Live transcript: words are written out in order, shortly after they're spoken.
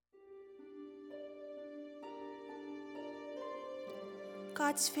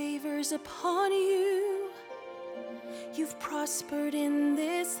God's favor's upon you. You've prospered in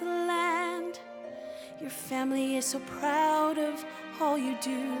this land. Your family is so proud of all you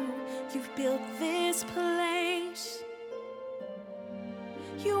do. You've built this place.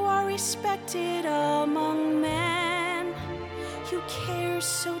 You are respected among men. You care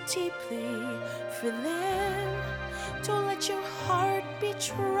so deeply for them. Don't let your heart be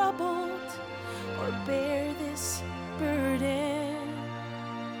troubled or bear this burden.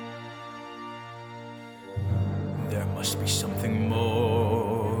 There must be something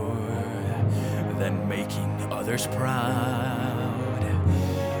more than making others proud,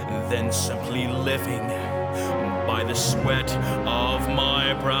 than simply living by the sweat of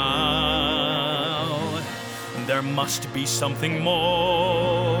my brow. There must be something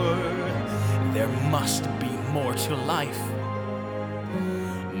more. There must be more to life.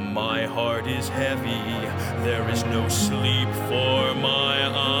 My heart is heavy. There is no sleep for my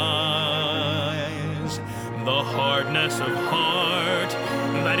eyes. The hardness of heart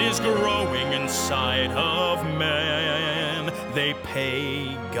that is growing inside of man. They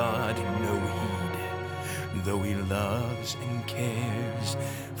pay God no heed, though He loves and cares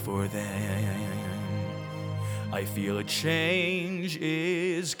for them. I feel a change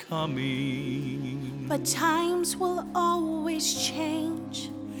is coming. But times will always change.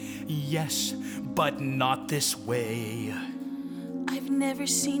 Yes, but not this way. I've never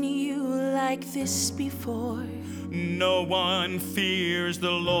seen you like this before. No one fears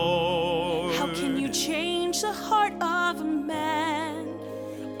the Lord. How can you change the heart of a man?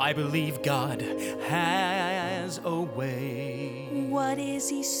 I believe God has a way. What is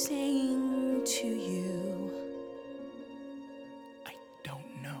He saying to you? I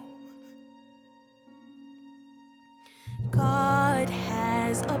don't know. God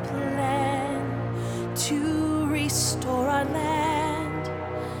has a plan to restore our land,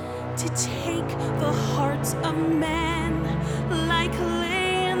 to take the hearts of men like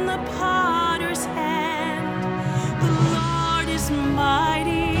clay in the potter's hand. The Lord is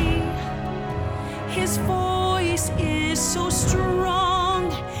mighty. His voice is so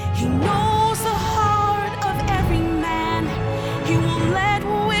strong. He knows the heart of every man. He won't let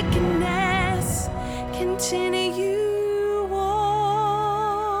wickedness continue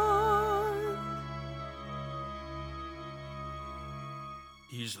on.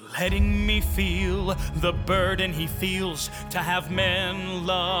 He's letting me feel the burden He feels to have men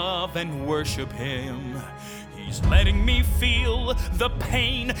love and worship Him. He's letting me feel the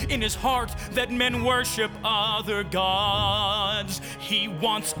pain in His heart that men worship other gods. He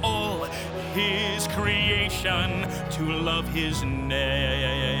wants all His creation to love His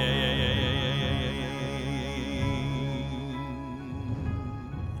name.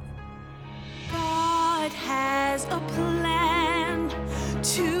 God has a plan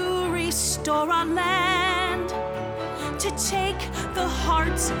to restore our land, to take the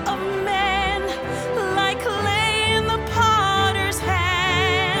hearts of men like clay in the potter's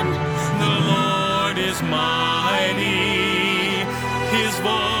hand. The Lord is mighty. His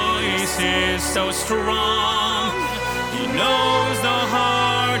voice is so strong. He knows the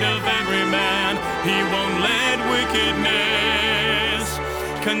heart of every man. He won't let wickedness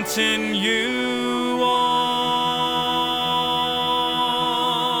continue on.